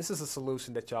vote, and this is a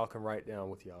solution that y'all can write down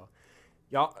with y'all,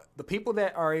 the people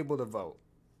that are able to vote,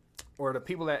 or the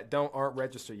people that aren't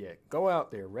registered yet, go out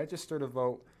there, register to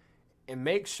vote, and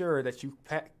make sure that you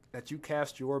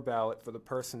cast your ballot for the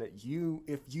person that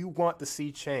if you want to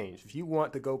see change, if you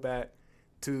want to go back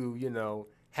to, you know,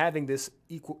 having this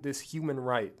human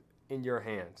right in your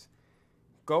hands,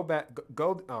 go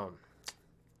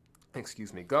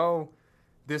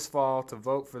this fall to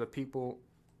vote for the people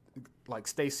like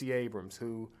Stacey Abrams,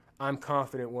 who I'm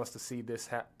confident wants to see this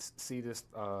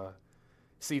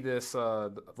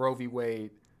Roe v.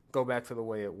 Wade go back to the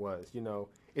way it was. You know,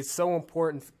 it's so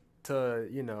important to,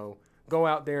 you know, go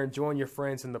out there and join your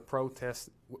friends in the protests,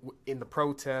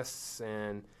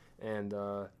 and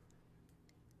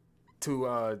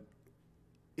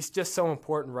it's just so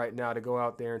important right now to go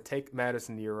out there and take matters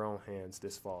into your own hands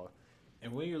this fall.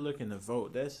 And when you're looking to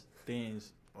vote, that's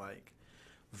things like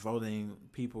voting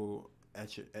people at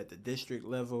the district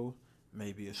level,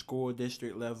 maybe a school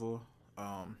district level,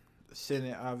 the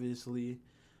Senate, obviously,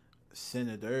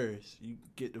 senators. You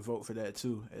get to vote for that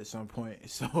too at some point.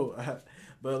 So,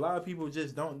 but a lot of people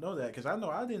just don't know that, because I know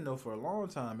I didn't know for a long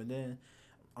time, and then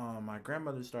my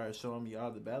grandmother started showing me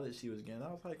all the ballots she was getting. I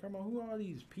was like, Grandma, who are all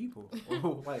these people?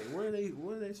 Like, what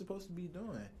are they supposed to be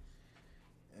doing?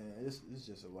 And it's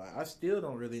just a lot. I still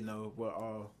don't really know what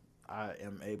all I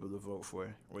am able to vote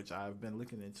for, which I've been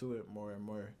looking into it more and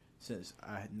more since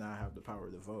I now have the power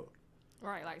to vote.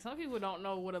 Right, like some people don't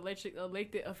know what elected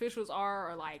officials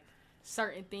are, or like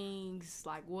certain things,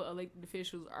 like what elected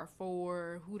officials are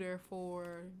for, who they're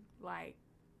for. Like,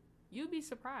 you'd be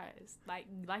surprised. Like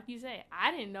you said,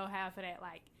 I didn't know half of that.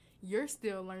 Like, you're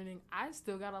still learning. I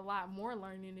still got a lot more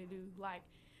learning to do. Like,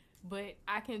 but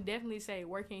I can definitely say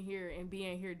working here and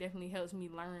being here definitely helps me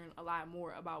learn a lot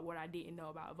more about what I didn't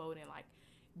know about voting. Like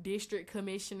district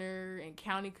commissioner and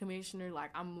county commissioner,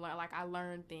 I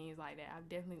learned things like that. I've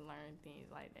definitely learned things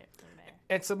like that from that.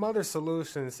 And some other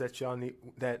solutions that y'all need,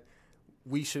 that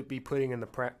we should be putting in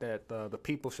the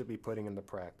people should be putting into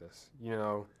practice. You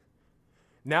know,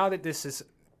 now that this is,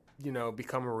 you know,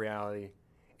 become a reality,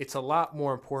 it's a lot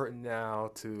more important now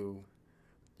to,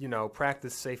 you know,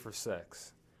 practice safer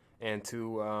sex, and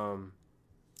to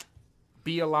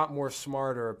be a lot more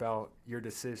smarter about your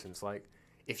decisions. Like,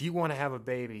 if you want to have a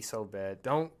baby so bad,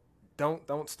 don't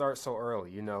start so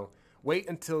early. You know, wait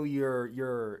until you're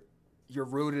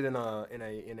rooted in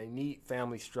a neat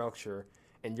family structure,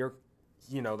 and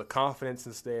you know, the confidence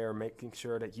is there, making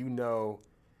sure that you know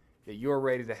that you're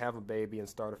ready to have a baby and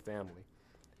start a family.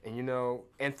 And, you know,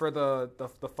 and for the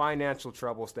financial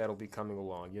troubles that'll be coming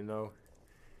along, you know,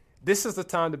 this is the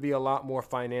time to be a lot more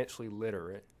financially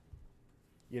literate.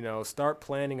 You know, start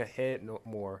planning ahead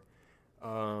more.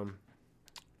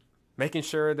 Making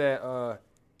sure that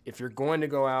if you're going to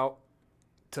go out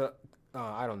to,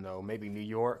 I don't know, maybe New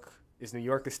York. Is New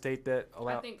York a state that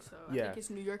allows? I think so. Yeah. I think it's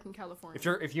New York and California.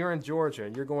 If you're in Georgia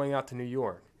and you're going out to New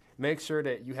York, make sure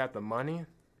that you have the money,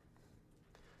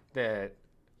 that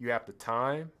you have the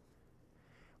time,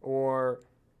 or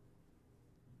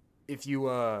if you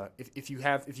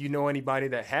know anybody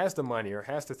that has the money or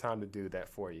has the time to do that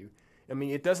for you. I mean,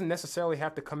 it doesn't necessarily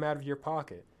have to come out of your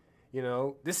pocket. You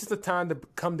know, this is the time to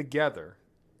come together,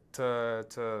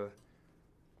 to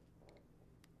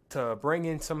bring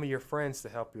in some of your friends to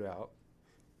help you out.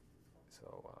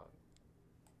 So,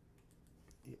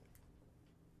 yeah.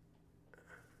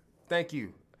 Thank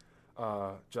you,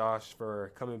 Josh,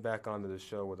 for coming back onto the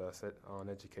show with us on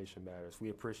Education Matters. We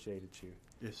appreciated you.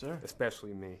 Yes, sir.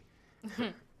 Especially me.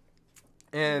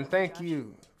 And thank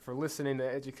you for listening to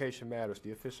Education Matters,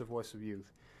 the official voice of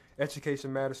youth.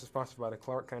 Education Matters is sponsored by the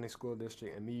Clark County School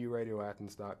District and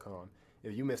MURadioAthens.com.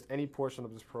 If you missed any portion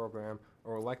of this program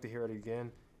or would like to hear it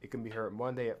again, it can be heard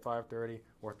Monday at 5:30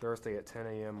 or Thursday at 10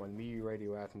 a.m. on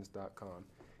MURadioAthens.com.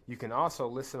 You can also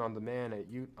listen on demand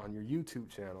on your YouTube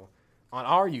channel, on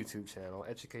our YouTube channel,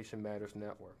 Education Matters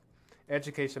Network.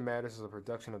 Education Matters is a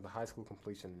production of the High School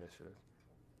Completion Initiative.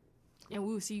 And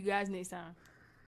we will see you guys next time.